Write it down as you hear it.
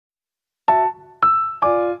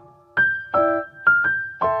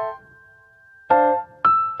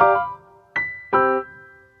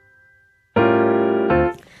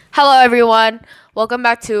Hello, everyone. Welcome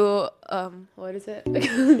back to what is it?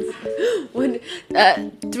 when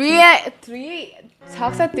 3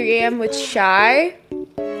 talks at 3 a.m. with Shy.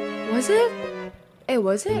 Was it?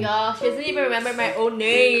 Was it? Yeah, she doesn't even remember my own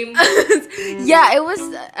name. Yeah, it was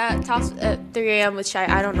talks at 3 a.m. with Shy.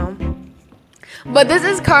 I don't know. But this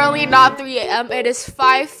is currently not 3 a.m. It is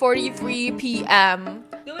 5:43 p.m.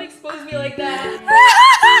 Don't expose me like that.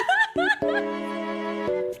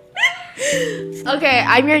 Okay,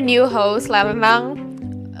 I'm your new host, lelenang.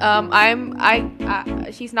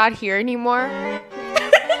 She's not here anymore.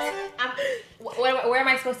 Where am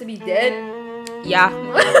I supposed to be? Dead? Yeah.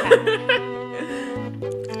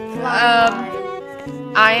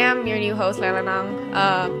 I am your new host, lelenang.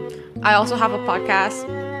 I also have a podcast.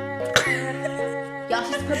 Yeah,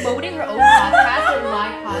 she's promoting her own podcast and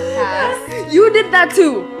my podcast. You did that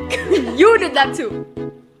too. You did that too.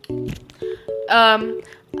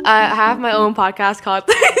 I have my own podcast called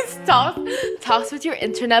Talks with Your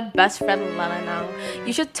Internet Best Friend Lelenang.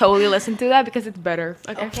 You should totally listen to that because it's better.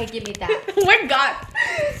 Okay, give me that. Oh my god.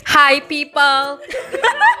 Hi, people.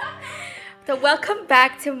 So welcome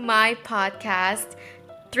back to my podcast,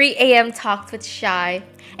 3 a.m. Talks with Shy.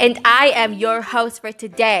 And I am your host for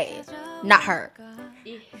today. Not her.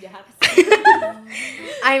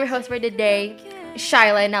 I'm your host for today,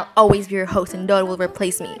 Shyla, and I'll always be your host, and no one will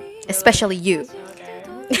replace me, especially you.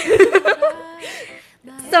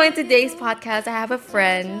 So in today's podcast, I have a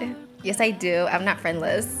friend. Yes, I do. I'm not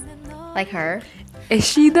friendless like her. Is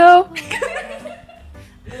she though? Wait,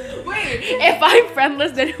 if I'm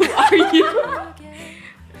friendless, then who are you?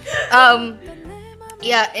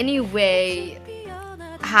 Yeah, anyway.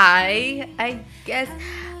 Hi, I guess.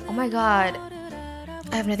 Oh my god.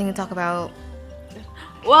 I have nothing to talk about.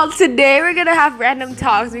 Well, today we're gonna have random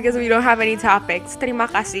talks because we don't have any topics. Terima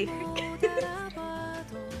kasih.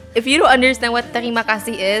 If you don't understand what terima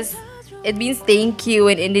kasih is, it means thank you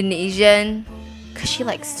in Indonesian. Cause she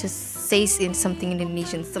likes to say something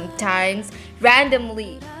Indonesian sometimes,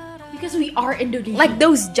 randomly. Because we are Indonesian. Like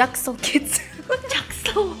those Jaksel kids.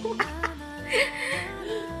 Jaksel.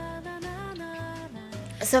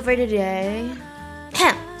 So for today,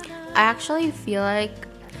 I actually feel like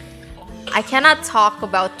I cannot talk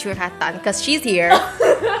about curhatan because she's here.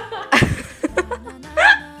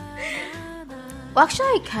 Well,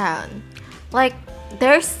 actually, I can. Like,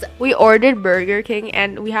 We ordered Burger King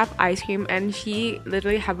and we have ice cream, and she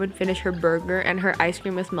literally haven't finished her burger and her ice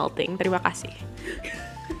cream is melting. Terima kasih.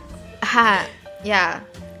 Yeah.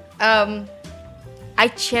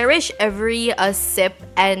 I cherish every sip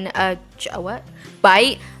and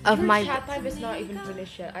bite of my. Chat time is not even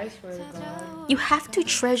finished yet. I swear to God. You have to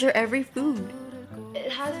treasure every food. It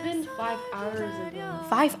has been 5 hours ago.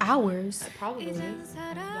 5 hours. Probably.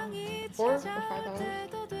 4 or 5 hours.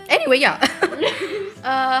 Anyway, yeah.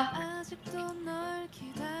 I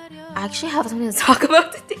actually have something to talk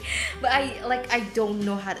about today, but I don't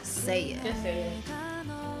know how to say it. Just say it.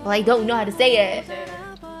 Well, I don't know how to say it.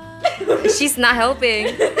 She's not helping.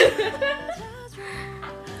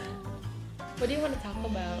 What do you want to talk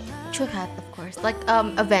about? Churhat, of course. Like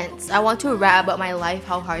events. I want to rap about my life,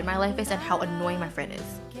 how hard my life is, and how annoying my friend is.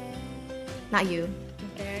 Not you.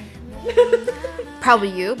 Okay.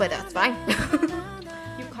 Probably you, but that's fine.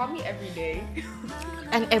 You call me every day.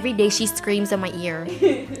 And every day she screams in my ear.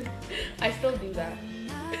 I still do that.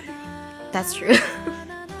 That's true.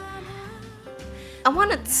 I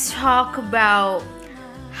want to talk about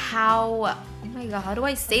how. Oh my god, how do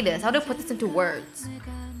I say this? How do I put this into words?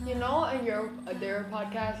 You know, in their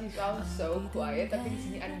podcast, you sound so quiet. Tapi di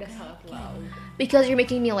sini Anda sangat loud. Because you're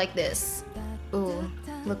making me like this. Ooh,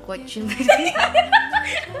 look what you made.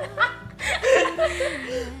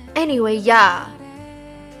 Anyway, yeah.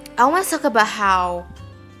 I want to talk about how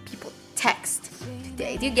people text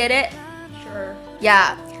today. Do you get it? Sure.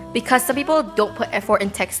 Yeah, because some people don't put effort in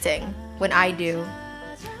texting when I do.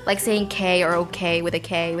 Like saying K or okay with a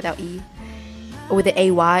K without E. Or with the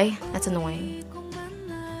AY. That's annoying.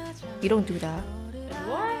 You don't do that.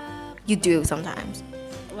 What? You do sometimes.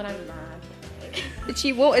 When I'm mad.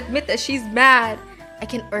 She won't admit that she's mad. I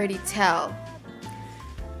can already tell.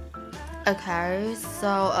 Okay,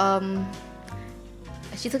 so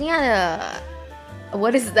she's looking at a.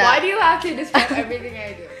 What is that? Why do you have to describe everything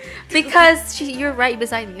I do? Because you're right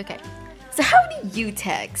beside me. Okay. So how do you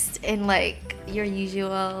text in like your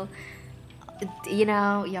usual,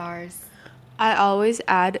 yours? I always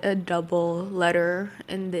add a double letter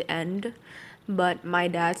in the end, but my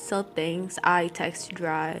dad still thinks I text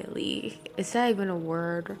dryly. Is that even a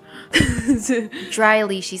word?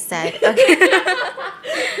 Dryly, she said. Okay.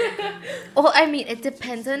 Well, I mean, it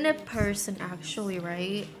depends on the person, actually,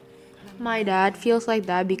 right? My dad feels like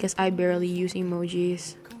that because I barely use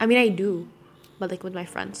emojis. I mean, I do, but like with my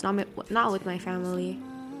friends, not with my family.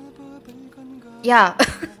 Yeah.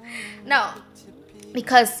 No.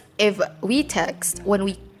 Because if we text, when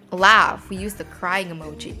we laugh, we use the crying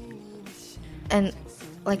emoji. And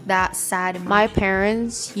like that sad emoji. My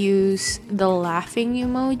parents use the laughing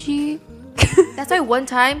emoji. That's why one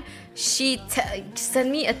time she sent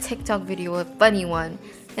me a TikTok video, a funny one.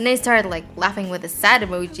 And I started like laughing with the sad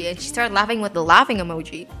emoji, and she started laughing with the laughing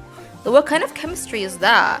emoji. So what kind of chemistry is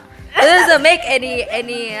that? It doesn't make any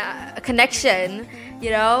connection,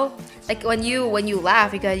 you know? Like when you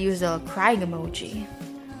laugh, you gotta use a crying emoji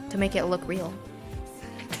to make it look real.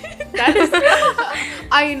 That is,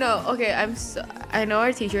 I know. Okay, I know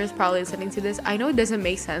our teacher is probably listening to this. I know it doesn't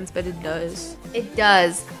make sense, but it does. It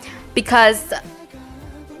does, because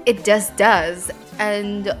it just does.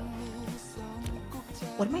 And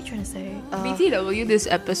what am I trying to say? BTW, this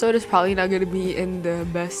episode is probably not gonna be in the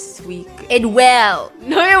best week. It will.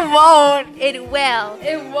 No, it won't. It will.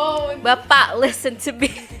 It won't. Bapak, listen to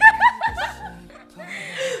me.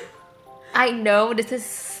 I know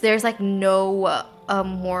there's like no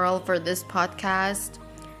moral for this podcast.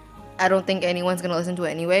 I don't think anyone's gonna listen to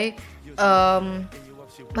it anyway.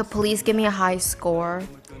 But please give me a high score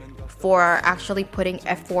for actually putting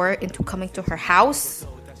effort into coming to her house.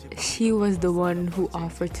 She was the one who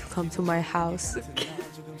offered to come to my house.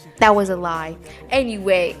 That was a lie.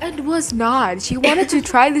 Anyway, It was not. She wanted to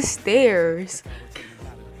try the stairs.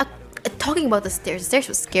 talking about the stairs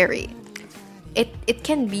was scary. It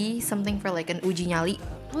can be something for like an uji nyali.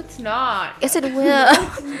 No, it's not. Yes, it will.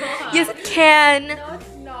 Yes, it can. No,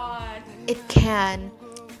 it's not. It can.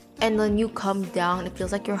 And when you come down, it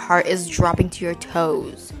feels like your heart is dropping to your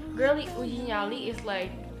toes. Girlie, uji nyali is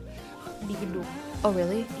like di gedung. Oh,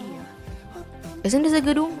 really? Iya. Isn't this a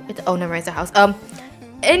gedung? Oh, never mind, it's a house. No,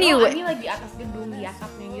 Anyway, I mean like di atas gedung, di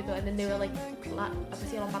atapnya gitu, and then they were like apa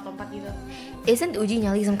sih lompat-lompat gitu. isn't uji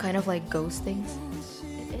nyali some kind of like ghost things?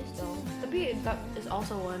 It is though. Tapi that is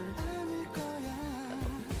also one.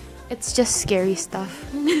 It's just scary stuff.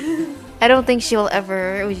 I don't think she will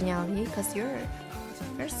ever uji nyali because you're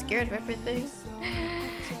scared of everything.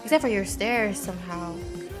 Except for your stairs somehow.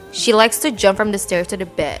 She likes to jump from the stairs to the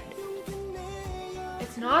bed.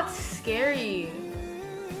 It's not scary.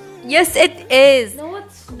 Yes, it is. No,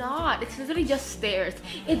 it's not. It's literally just stairs.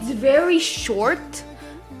 It's very short.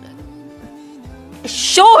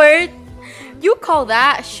 Short? You call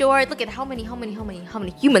that short? Look at how many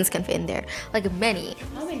humans can fit in there. Like many.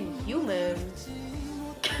 How many humans?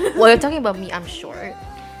 Well, you're talking about me, I'm short.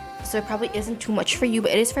 So it probably isn't too much for you,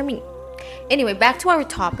 but it is for me. Anyway, back to our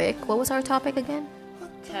topic. What was our topic again?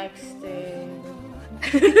 Texting.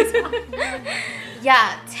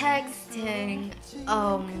 Yeah, texting.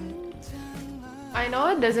 I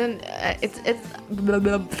know it doesn't. It's blah,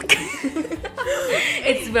 blah, blah.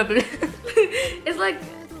 It's It's like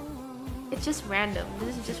it's just random.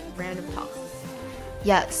 This is just random talk.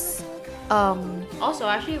 yes. Also,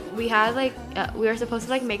 actually, we had like we were supposed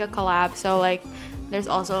to like make a collab. So like, there's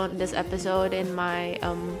also this episode in my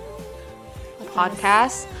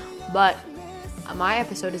podcast, but my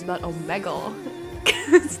episode is about Omegle.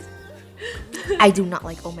 I do not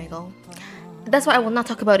like Omegle. That's why I will not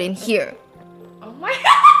talk about it in here. Oh my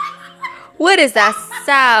god. What is that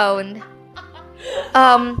sound?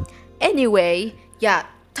 Anyway, yeah,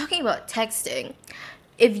 talking about texting.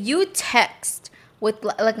 If you text with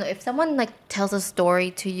like if someone like tells a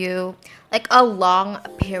story to you, like a long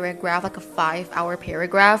paragraph, like a 5-hour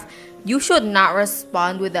paragraph, you should not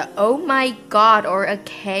respond with a oh my god or a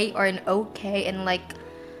K or an okay and like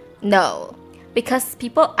no. Because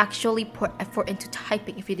people actually put effort into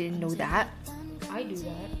typing if you didn't know that. I do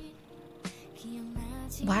that.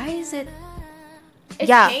 Why is it It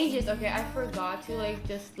Yeah. changes. Okay, I forgot to like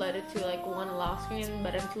just let it to like one lock screen,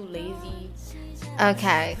 but I'm too lazy.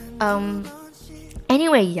 Okay.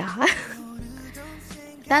 Anyway, yeah.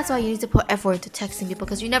 That's why you need to put effort into texting people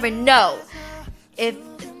because you never know if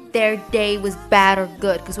their day was bad or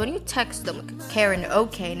good. Because when you text them like Karen,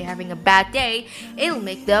 okay, and they're having a bad day, it'll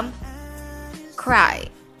make them cry.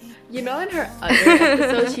 You know, in her other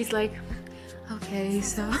episode, she's like, okay,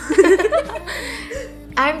 so.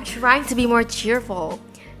 I'm trying to be more cheerful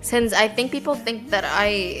since I think people think that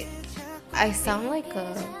I sound like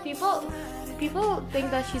a People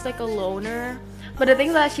think that she's like a loner, but the thing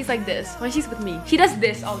is that she's like this when she's with me. She does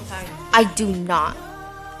this all the time. I do not.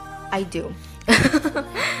 I do.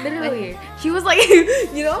 Literally, she was like,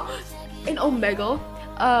 you know, in Omegle,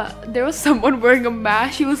 there was someone wearing a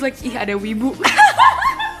mask. She was like, "Ih, ada wibu."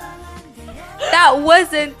 That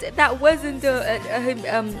wasn't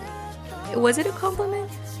was it a compliment?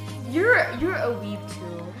 You're a weeb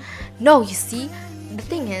too. No, you see, the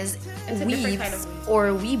thing is, It's a different kind of weebs weeb.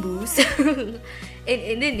 or weeboos in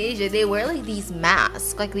Indonesia, they wear like these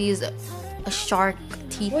masks, like these shark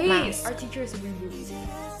teeth masks. Our teacher is a weeb.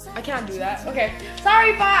 I can't do that. Okay,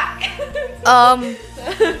 sorry, Pak.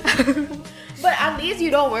 But at least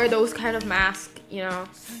you don't wear those kind of masks. You know,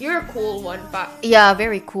 you're a cool one, Pak. Yeah,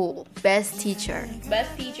 very cool. Best teacher.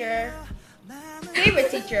 Best teacher.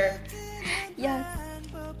 Favorite teacher. Yes.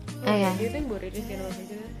 Do you think Buddha is gonna listen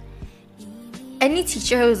to this? Any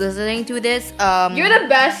teacher who's listening to this, You're the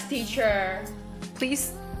best teacher.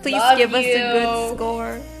 please Love give us a you. good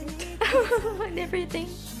score and everything.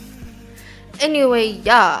 Anyway,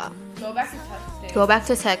 yeah. Go back to texting. Go back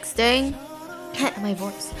to texting. My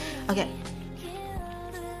voice. Okay.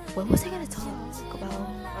 What was I gonna talk about?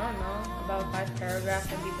 I don't know. About 5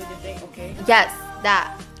 paragraphs and people just think, okay. Yes,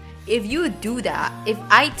 that. If you do that, if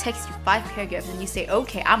I text you 5 paragraphs and you say,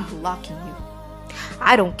 okay, I'm blocking you.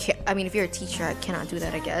 I don't care. I mean, if you're a teacher, I cannot do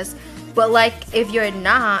that, I guess. But like, if you're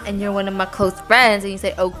not and you're one of my close friends and you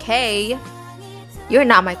say, okay, you're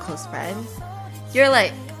not my close friend. You're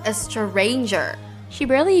like a stranger. She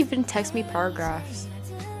barely even texts me paragraphs.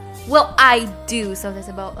 Well, I do sometimes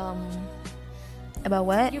about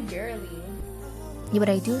what? You barely. Yeah, but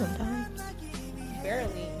I do sometimes.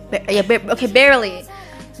 Barely. Okay, barely.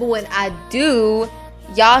 But when I do,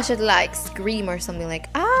 y'all should like scream or something like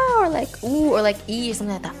ah or like ooh or like ee or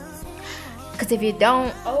something like that. Cause if you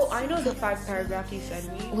don't, Oh, I know the 5 paragraphs you sent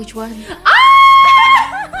me. which one? Ah!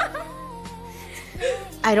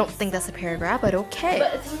 I don't think that's a paragraph, but okay.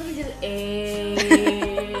 But it's literally just A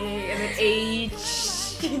and then H.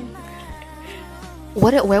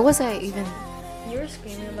 Where was I even? You were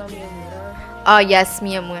screaming about me and Mura. Oh yes,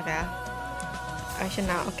 Miyamura. I should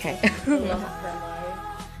not. Okay.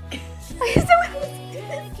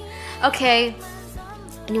 Okay.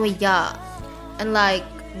 Anyway, yeah. And like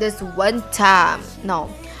this one time, no.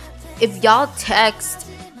 If y'all text,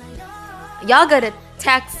 y'all gotta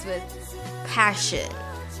text with passion.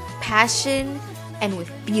 Passion and with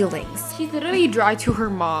feelings. She's literally dry to her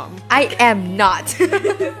mom. I am not.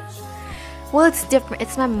 Well, it's different.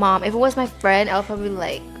 It's my mom. If it was my friend, I'll probably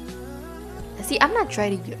like. See, I'm not dry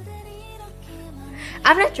to you.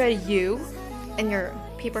 I'm not dry to you and your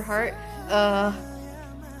paper heart.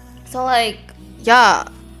 So like, yeah.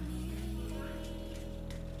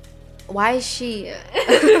 Why is she?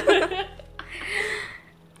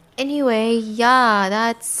 Anyway, yeah,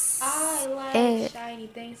 that's I like it. shiny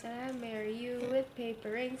things and I marry you with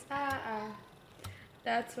paper rings.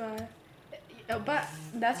 That's why. Oh, but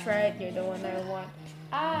that's right, you're the one I want.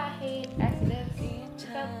 I hate accidents.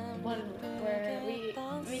 The one where we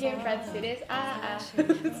became friends to this.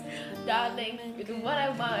 Darling, you're the one I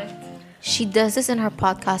want. She does this in her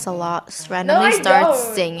podcast a lot. Randomly starts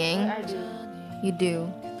singing. I do. You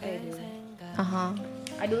do. I do. Uh-huh.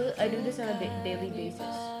 I do this on a daily basis.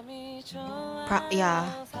 Yeah,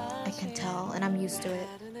 I can tell, and I'm used to it.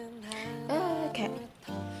 Okay.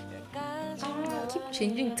 Keep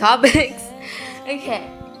changing topics. Okay.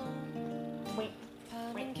 Wait.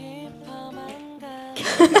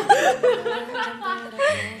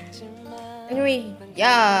 Anyway,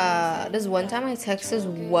 yeah, this one time I texted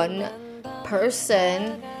one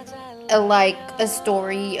person like a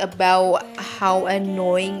story about how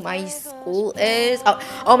annoying my school is.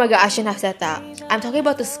 Oh my god, I shouldn't have said that. I'm talking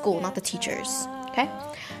about the school, not the teachers. Okay?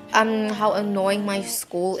 How annoying my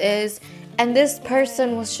school is. And this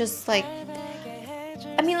person was just like,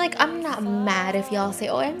 I mean, like, I'm not mad if y'all say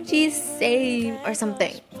OMG, same or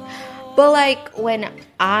something. But like when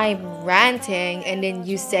I'm ranting and then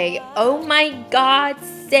you say, oh my god,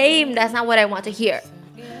 same, that's not what I want to hear.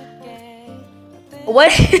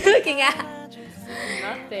 What are you looking at?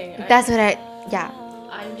 Nothing.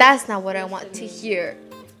 That's not what I want to hear.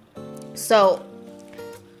 So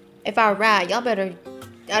if I rant, y'all better,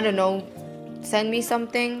 I don't know, send me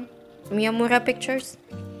something, Miyamura pictures,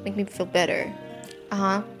 make me feel better.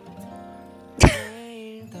 You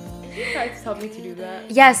tried to tell me to do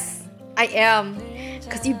that. Yes, I am,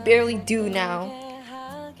 because you barely do now.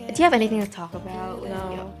 Do you have anything to talk about?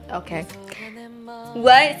 No. Okay.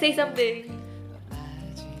 What? Say something.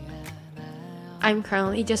 I'm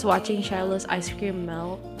currently just watching Shiloh's ice cream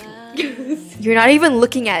melt. You're not even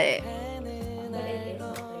looking at it.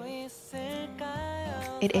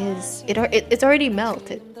 It is. It's already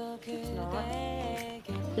melted. It's not.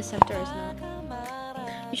 The center is not.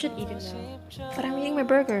 You should eat it now. But I'm eating my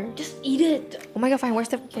burger. Just eat it. Oh my god, fine. Where's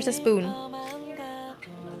the spoon?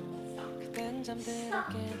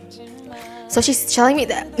 So she's telling me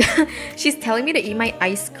that she's telling me to eat my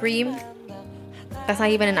ice cream. That's not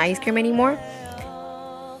even an ice cream anymore.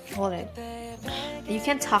 Hold it. You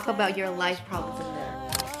can talk about your life problems in there.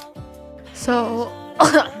 So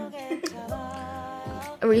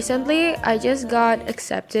recently I just got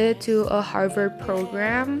accepted to a Harvard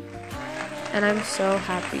program and I'm so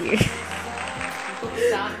happy.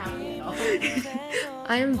 Sound happy though.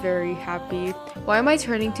 I am very happy. Why am I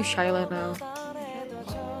turning to Shyla now?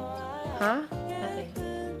 Huh? Nothing.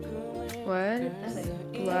 What? Nothing.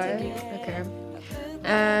 What? Okay.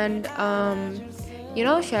 And you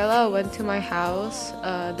know, Shyla went to my house.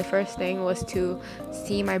 The first thing was to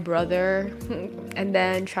see my brother, and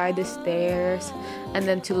then try the stairs, and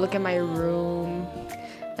then to look at my room,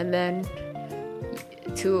 and then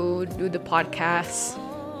to do the podcast.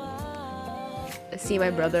 See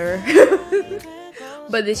my brother.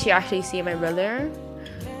 But did she actually see my brother?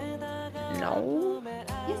 No.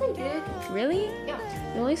 Yes, I did. Really? Yeah.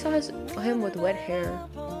 You only saw him with wet hair.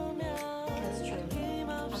 That's true.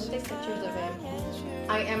 I'm gonna take pictures of him.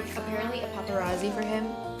 I am apparently a paparazzi for him.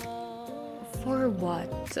 For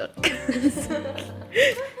what?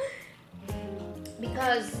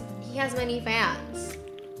 Because he has many fans.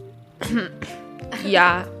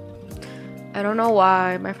 Yeah. I don't know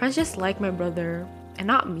why. My friends just like my brother and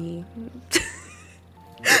not me.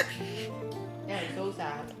 Yeah, it's so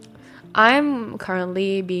sad. I'm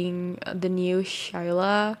currently being the new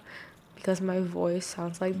Shyla because my voice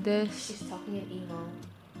sounds like this. She's talking in emo.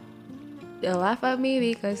 They'll laugh at me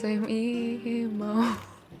because I'm emo.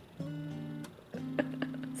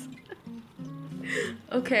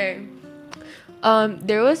 Okay.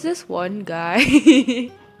 There was this one guy.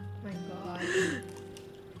 My god.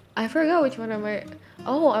 I forgot which one am I.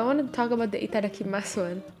 Oh, I want to talk about the itadakimasu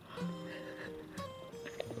one.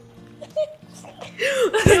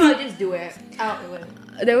 I'll just do it. I'll do it.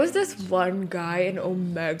 There was this one guy in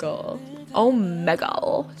Omega,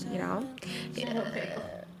 you know,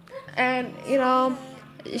 and you know,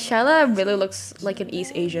 Shyla really looks like an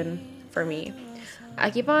East Asian for me.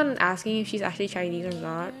 I keep on asking if she's actually Chinese or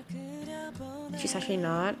not. She's actually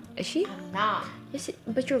not. Is she? I'm not. Is she?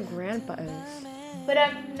 But your grandpa is. But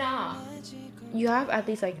I'm not. You have at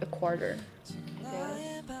least like a quarter.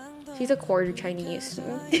 She's a quarter Chinese.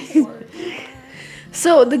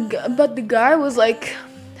 So the guy was like,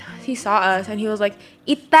 he saw us and he was like,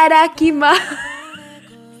 itadakimasu.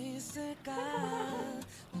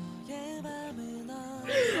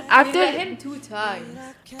 After met him 2 times.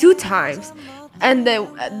 2 times, and then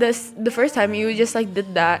the first time you just like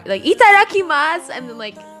did that like itadakimasu and then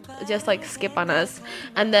like just like skip on us,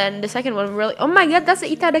 and then the second one we were like, oh my god, that's the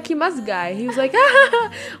itadakimasu guy. He was like,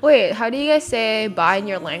 wait, how do you guys say bye in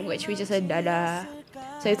your language? We just said dada,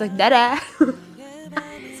 so it's like dada.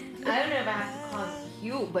 I don't know if I have to call him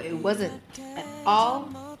cute, but it wasn't at all.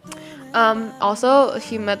 Also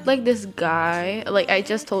she met like this guy, like I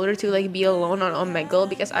just told her to like be alone on Omegle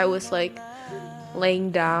because I was like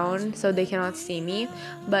laying down so they cannot see me,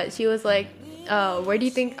 but she was like, where do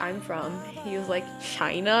you think I'm from? He was like,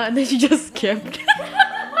 China, and then she just skipped.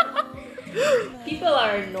 People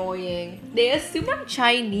are annoying. They assume I'm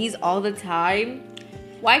Chinese all the time.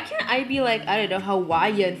 Why can't I be like, I don't know,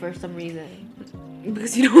 Hawaiian for some reason?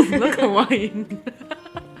 Because you don't look Hawaiian.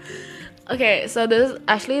 Okay, so this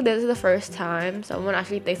is the first time someone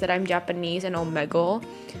actually thinks that I'm Japanese and Omegle.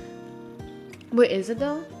 Wait, is it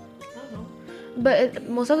though? I don't know. But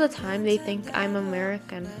most of the time they think I'm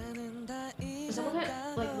American. Someone said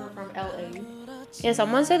like we're from LA. Yeah,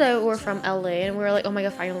 someone said that we're from LA and we were like, oh my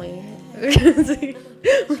god, finally.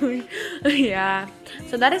 Yeah.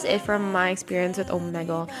 So that is it from my experience with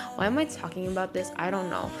Omegle. Why am I talking about this? I don't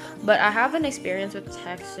know. But I have an experience with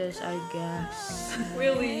Texas, I guess.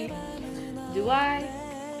 Really? Do I?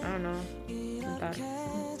 I don't know. Bentar.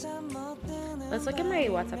 Let's look at my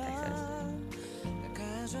WhatsApp texts.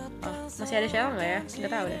 Oh, masih ada siapa nggak ya?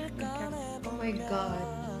 Nggak tahu deh. Oh my god.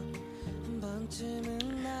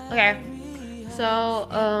 Okay. So,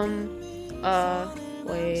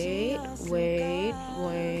 wait.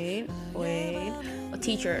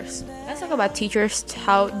 Teachers. Let's talk about teachers,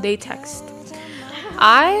 how they text.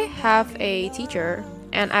 I have a teacher,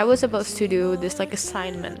 and I was supposed to do this like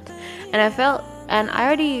assignment, and I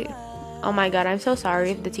already, oh my god, I'm so sorry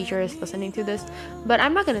if the teacher is listening to this, but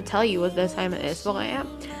I'm not gonna tell you what the assignment is. But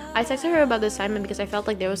I texted her about the assignment because I felt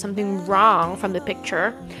like there was something wrong from the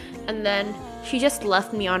picture, and then she just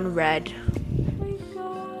left me on red.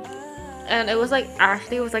 And it was like,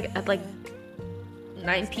 actually it was like at like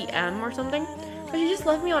 9 p.m. or something, but she just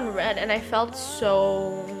left me on red, and I felt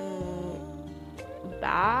so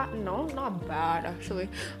bad. No, not bad actually.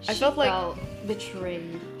 I felt like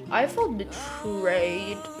betrayed. I felt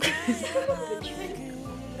betrayed.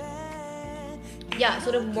 Yeah,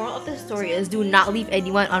 so the moral of the story is do not leave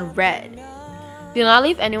anyone on red. Do not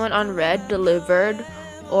leave anyone on red, delivered,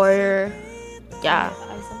 or yeah.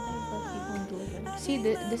 I sometimes let people on delivered. See,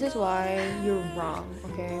 this is why you're wrong.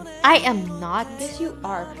 Okay. I am not. Yes, you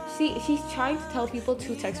are. See, she's trying to tell people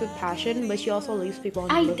to text with passion, but she also leaves people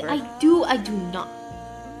on I delivered. do not.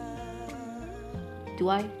 Do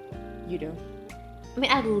I? You do. I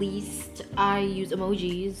mean, at least I use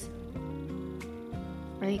emojis.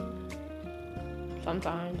 Right?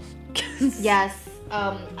 Sometimes. Yes.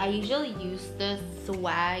 I usually use the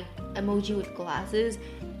swag emoji with glasses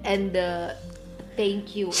and the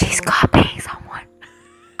thank you. She's emoji. copying someone.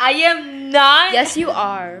 I am not. Yes, you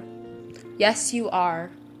are. Yes, you are.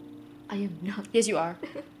 I am not. Yes, you are.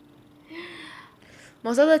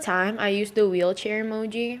 Most of the time, I use the wheelchair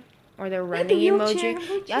emoji or the running wheelchair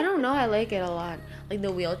emoji. emoji. I don't know. I like it a lot. Like the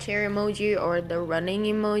wheelchair emoji or the running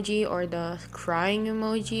emoji or the crying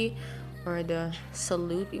emoji or the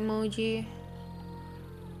salute emoji.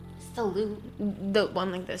 Salute. The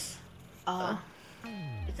one like this.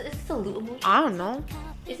 It's salute emoji. I don't know.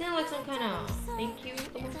 Isn't it like some kind of thank you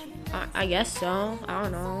emoji? I guess so. I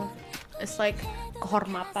don't know. It's like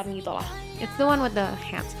kehormatan gitu lah. It's the one with the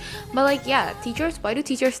hands. But like, yeah, teachers, why do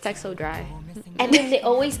teachers text so dry? And then they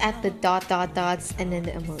always add the dots and then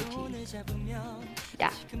the emoji.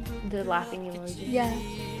 Yeah, the laughing emoji. Yeah.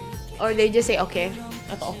 Or they just say okay,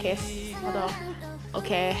 atau okay, atau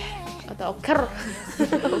okay, atau ker.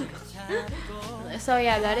 So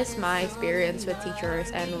yeah, that is my experience with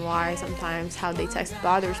teachers and why sometimes how they text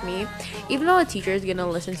bothers me. Even though a teacher is gonna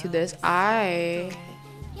listen to this, I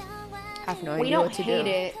have no idea what to do. We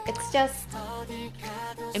don't hate it. It's just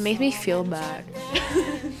It makes me feel bad.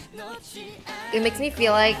 it makes me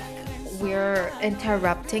feel like we're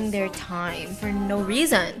interrupting their time for no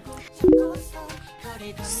reason.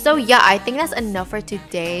 So yeah, I think that's enough for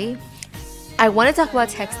today. I want to talk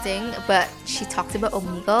about texting, but she talked about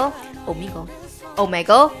Omegle,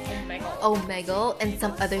 and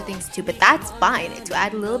some other things too. But that's fine to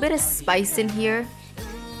add a little bit of spice in here,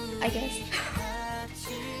 I guess.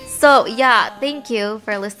 So yeah, thank you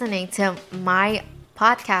for listening to my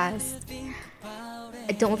podcast.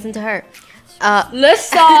 Don't listen to her.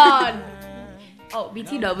 Listen! Oh,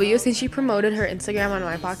 BTW, since she promoted her Instagram on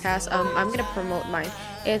my podcast, I'm gonna promote mine.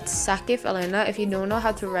 It's Sakif Elena. If you don't know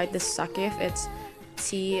how to write this Sakif, it's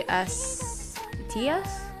TSAQIF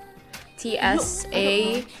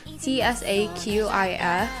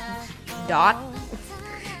dot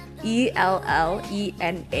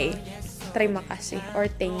ELLENA. Terima kasih or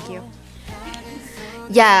thank you.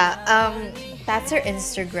 Yeah, that's her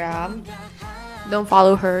Instagram. Don't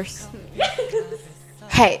follow hers.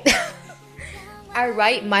 Hey, I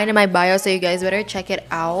write mine in my bio, so you guys better check it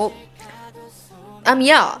out.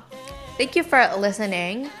 Yeah. Thank you for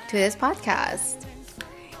listening to this podcast.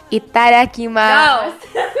 Itadakimasu.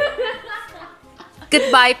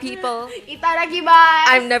 Goodbye, people. Itadakimasu.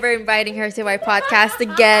 I'm never inviting her to my podcast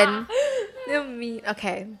again.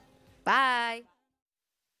 Okay. Bye.